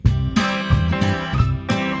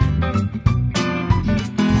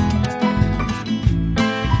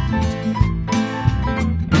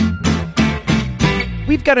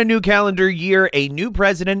We've got a new calendar year, a new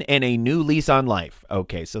president, and a new lease on life.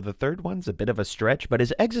 Okay, so the third one's a bit of a stretch, but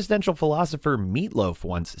as existential philosopher Meatloaf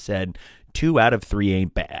once said, 2 out of 3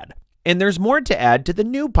 ain't bad. And there's more to add to the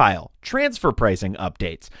new pile, transfer pricing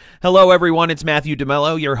updates. Hello, everyone. It's Matthew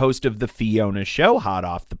DeMello, your host of The Fiona Show, hot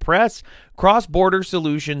off the press, Cross-Border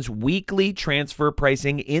Solutions weekly transfer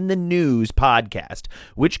pricing in the news podcast.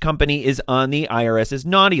 Which company is on the IRS's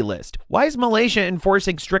naughty list? Why is Malaysia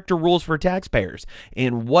enforcing stricter rules for taxpayers?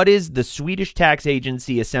 And what is the Swedish tax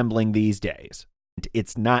agency assembling these days?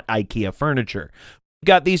 It's not IKEA furniture.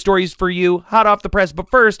 Got these stories for you, hot off the press, but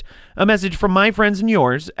first, a message from my friends and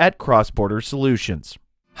yours at Cross-Border Solutions.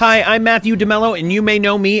 Hi, I'm Matthew DeMello, and you may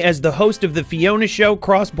know me as the host of The Fiona Show,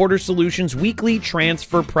 Cross-Border Solutions weekly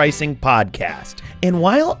transfer pricing podcast. And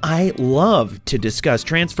while I love to discuss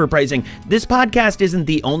transfer pricing, this podcast isn't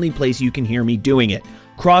the only place you can hear me doing it.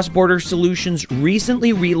 Cross-Border Solutions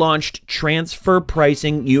recently relaunched Transfer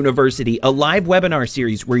Pricing University, a live webinar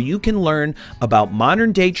series where you can learn about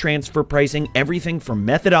modern-day transfer pricing, everything from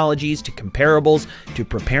methodologies to comparables to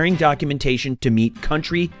preparing documentation to meet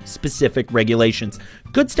country-specific regulations.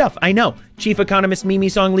 Good stuff, I know. Chief Economist Mimi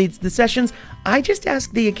Song leads the sessions. I just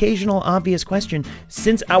ask the occasional obvious question.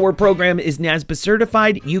 Since our program is NASBA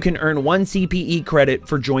certified, you can earn 1 CPE credit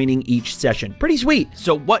for joining each session. Pretty sweet.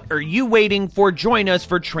 So what are you waiting for? Join us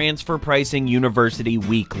for Transfer Pricing University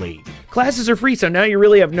Weekly. Classes are free, so now you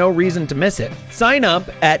really have no reason to miss it. Sign up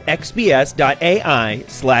at xbs.ai/TPU.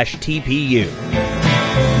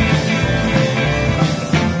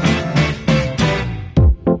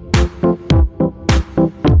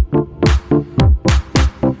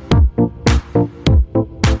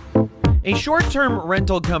 A short-term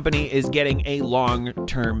rental company is getting a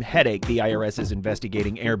long-term headache. The IRS is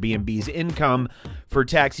investigating Airbnb's income for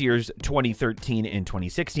tax years 2013 and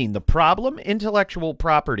 2016. The problem? Intellectual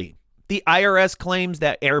property. The IRS claims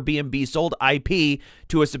that Airbnb sold IP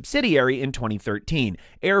to a subsidiary in 2013.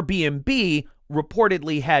 Airbnb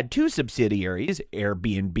reportedly had 2 subsidiaries,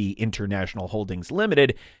 Airbnb International Holdings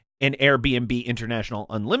Limited and Airbnb International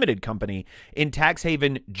Unlimited Company, in tax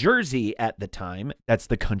haven Jersey at the time. That's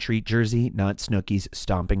the country Jersey, not Snooki's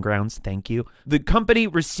stomping grounds. Thank you. The company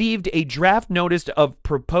received a draft notice of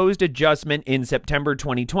proposed adjustment in September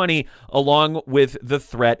 2020, along with the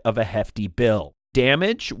threat of a hefty bill.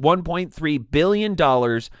 Damage, $1.3 billion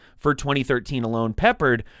for 2013 alone,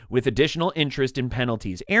 peppered with additional interest and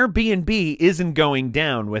penalties. Airbnb isn't going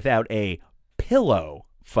down without a pillow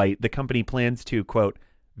fight. The company plans to, quote,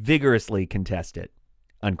 vigorously contest it,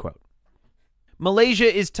 unquote. Malaysia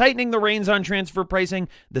is tightening the reins on transfer pricing.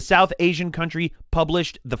 The South Asian country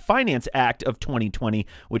published the Finance Act of 2020,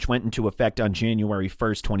 which went into effect on January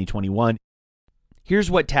 1st, 2021. Here's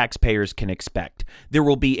what taxpayers can expect. There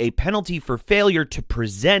will be a penalty for failure to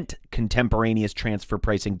present contemporaneous transfer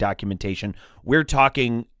pricing documentation. We're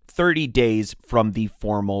talking 30 days from the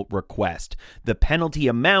formal request. The penalty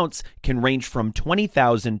amounts can range from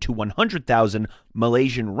 20,000 to 100,000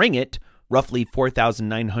 Malaysian ringgit, roughly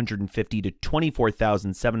 4,950 to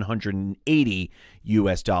 24,780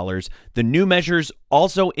 US dollars. The new measures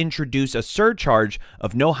also introduce a surcharge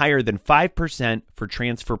of no higher than 5% for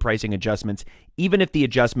transfer pricing adjustments, even if the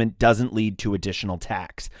adjustment doesn't lead to additional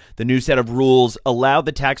tax. The new set of rules allow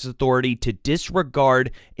the tax authority to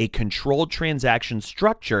disregard a controlled transaction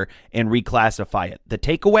structure and reclassify it. The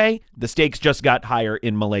takeaway? The stakes just got higher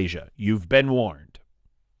in Malaysia. You've been warned.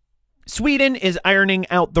 Sweden is ironing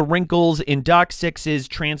out the wrinkles in Doc 6's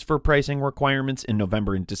transfer pricing requirements. In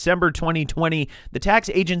November and December 2020, the tax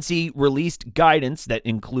agency released guidance that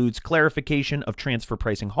includes clarification of transfer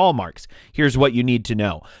pricing hallmarks. Here's what you need to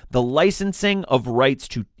know. The licensing of rights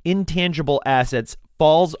to intangible assets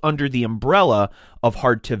falls under the umbrella of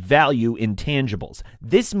hard-to-value intangibles.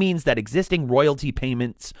 This means that existing royalty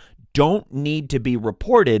payments don't need to be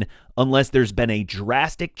reported unless there's been a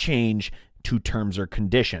drastic change to terms or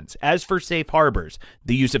conditions. As for safe harbors,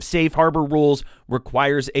 the use of safe harbor rules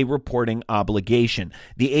requires a reporting obligation.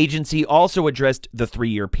 The agency also addressed the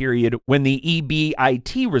 3-year period when the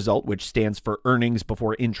EBIT result, which stands for earnings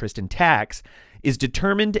before interest and tax, is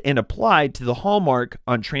determined and applied to the hallmark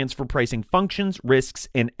on transfer pricing functions, risks,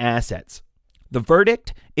 and assets. The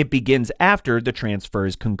verdict? It begins after the transfer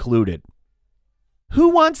is concluded. Who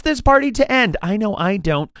wants this party to end? I know I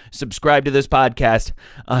don't. Subscribe to this podcast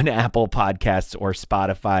on Apple Podcasts or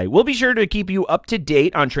Spotify. We'll be sure to keep you up to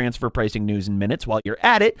date on transfer pricing news in minutes. While you're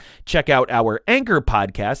at it, check out our Anchor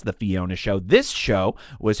podcast, The Fiona Show. This show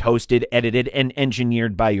was hosted, edited, and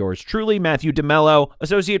engineered by yours truly, Matthew DeMello.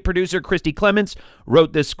 Associate producer Christy Clements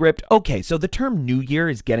wrote this script. Okay, so the term New Year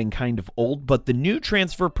is getting kind of old, but the new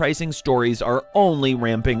transfer pricing stories are only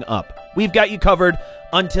ramping up. we've got you covered.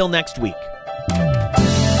 Until next week.